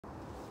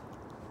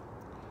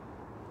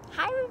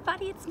Hi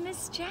everybody, it's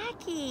Miss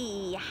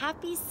Jackie.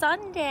 Happy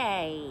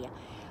Sunday.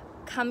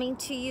 Coming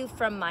to you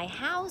from my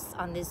house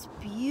on this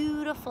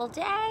beautiful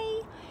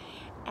day.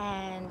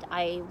 And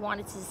I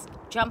wanted to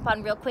jump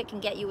on real quick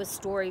and get you a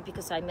story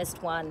because I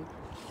missed one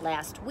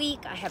last week.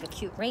 I have a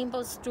cute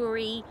rainbow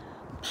story.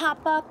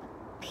 Pop-up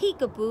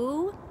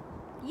peekaboo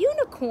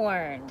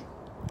unicorn.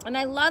 And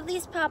I love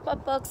these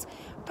pop-up books.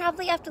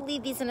 Probably have to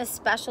leave these in a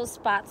special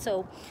spot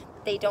so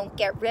they don't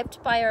get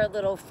ripped by our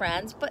little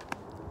friends. But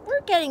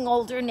we're getting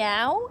older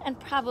now and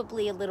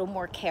probably a little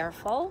more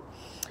careful.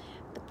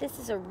 But this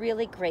is a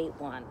really great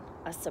one.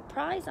 A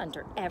surprise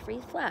under every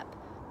flap.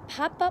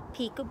 Pop-up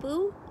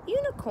peekaboo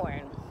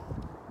unicorn.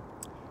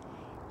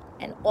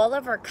 And all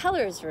of our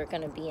colors are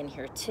going to be in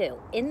here too.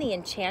 In the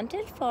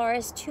enchanted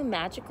forest, two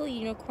magical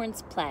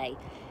unicorns play.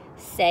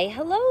 Say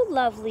hello,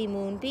 lovely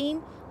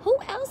moonbeam. Who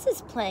else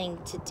is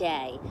playing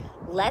today?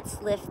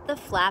 Let's lift the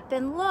flap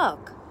and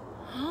look.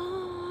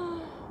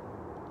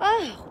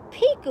 Oh,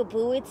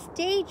 peekaboo, it's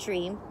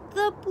Daydream,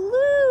 the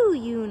blue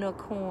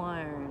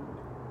unicorn.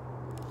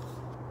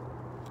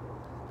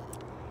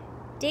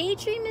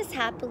 Daydream is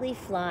happily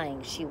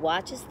flying. She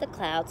watches the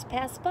clouds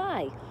pass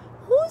by.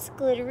 Whose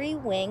glittery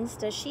wings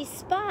does she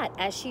spot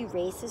as she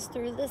races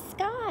through the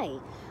sky?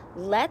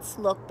 Let's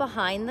look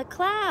behind the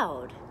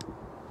cloud.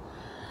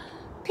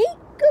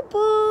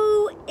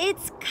 Peekaboo,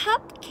 it's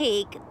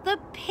Cupcake, the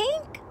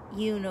pink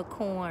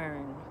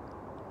unicorn.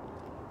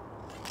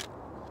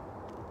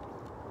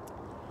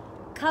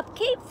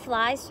 Cupcake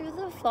flies through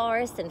the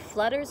forest and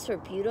flutters her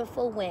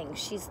beautiful wings.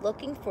 She's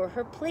looking for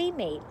her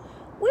playmate.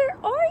 Where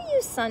are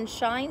you,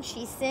 Sunshine?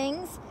 She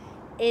sings.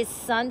 Is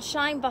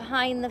Sunshine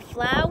behind the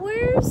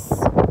flowers?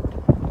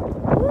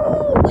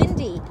 Ooh,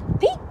 windy.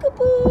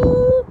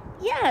 Peekaboo!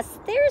 Yes,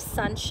 there's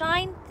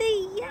Sunshine,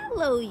 the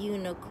yellow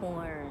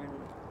unicorn.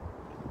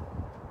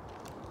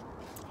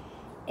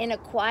 In a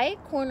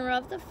quiet corner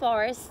of the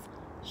forest,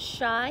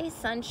 shy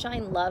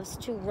Sunshine loves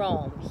to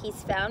roam.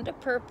 He's found a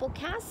purple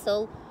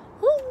castle.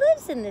 Who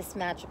lives in this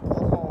magical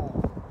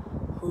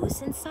home?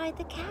 Who's inside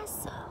the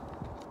castle?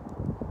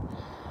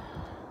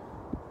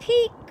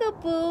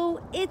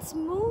 Peekaboo, it's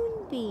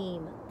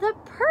Moonbeam, the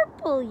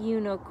purple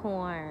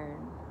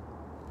unicorn.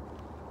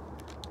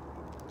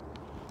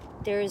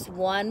 There's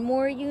one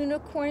more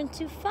unicorn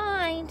to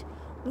find.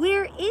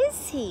 Where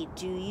is he?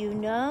 Do you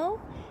know?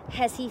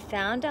 Has he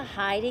found a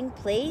hiding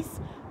place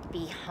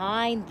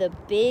behind the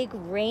big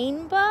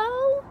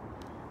rainbow?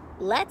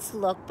 Let's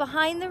look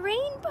behind the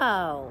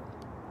rainbow.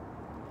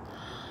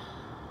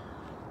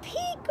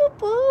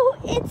 Peekaboo,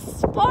 it's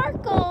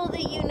Sparkle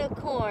the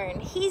unicorn.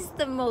 He's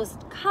the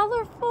most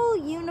colorful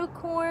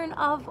unicorn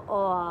of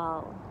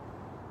all.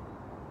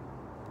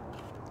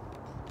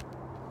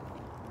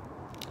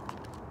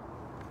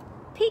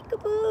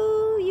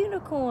 Peekaboo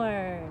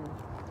unicorn.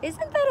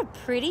 Isn't that a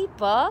pretty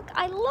book?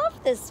 I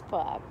love this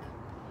book.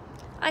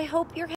 I hope you're